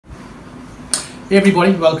Hey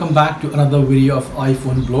everybody, welcome back to another video of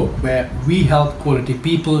iPhone Bloke, where we help quality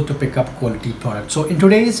people to pick up quality products. So in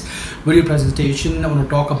today's video presentation, I want to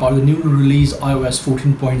talk about the newly released iOS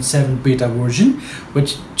 14.7 beta version,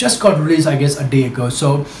 which just got released, I guess, a day ago.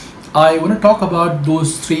 So I want to talk about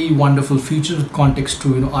those three wonderful features with context to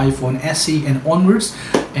iPhone SE and onwards.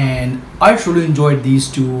 And I truly enjoyed these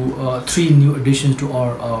three new additions to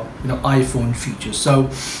our iPhone features. So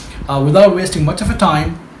without wasting much of a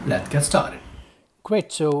time, let's get started.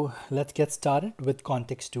 Great, so let's get started with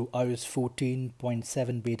context to iOS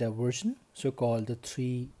 14.7 beta version, so called the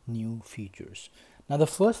three new features. Now the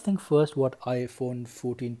first thing first, what iPhone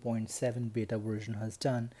 14.7 beta version has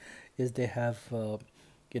done is they have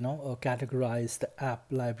categorized the app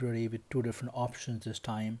library with two different options this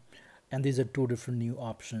time, and these are two different new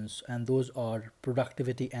options, and those are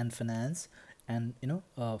productivity and finance and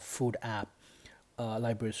food app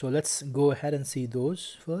library. So let's go ahead and see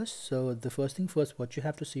those first. So the first thing first, what you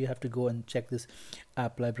have to see, you have to go and check this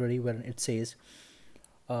app library where it says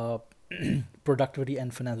productivity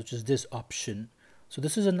and finance, which is this option. So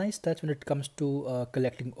this is a nice touch when it comes to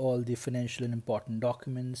collecting all the financial and important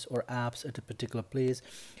documents or apps at a particular place.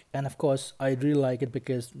 And of course I really like it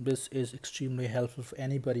because this is extremely helpful for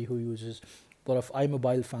anybody who uses a lot of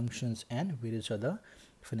iMobile functions and various other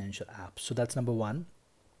financial apps. So that's number one.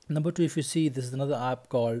 Number two, if you see, this is another app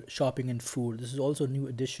called Shopping and Food. This is also a new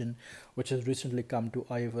addition which has recently come to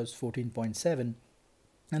iOS 14.7,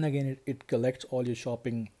 and again it collects all your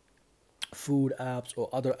shopping, food apps or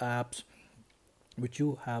other apps which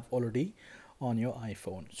you have already on your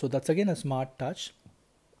iPhone. So that's again a smart touch.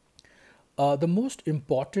 The most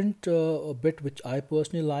important bit which I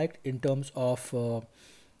personally liked in terms of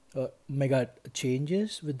mega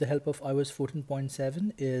changes with the help of iOS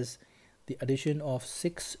 14.7 is the addition of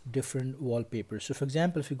 6 different wallpapers. So for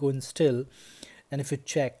example, if you go in still and if you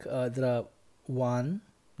check, there are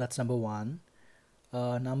that's number one,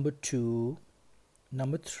 number 2,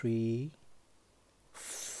 number 3,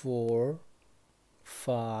 4,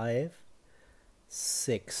 5,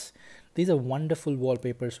 6. These are wonderful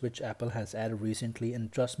wallpapers which Apple has added recently,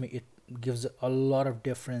 and trust me, it gives a lot of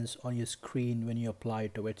difference on your screen when you apply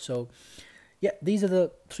to it. So yeah, these are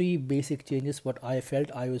the three basic changes what I felt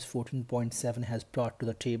iOS 14.7 has brought to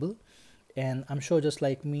the table. And I'm sure just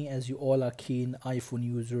like me, as you all are keen iPhone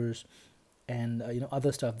users and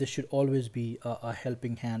other stuff, this should always be a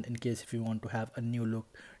helping hand in case if you want to have a new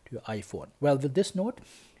look to your iPhone. Well, with this note,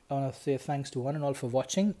 I want to say thanks to one and all for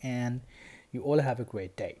watching, and you all have a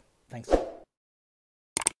great day. Thanks.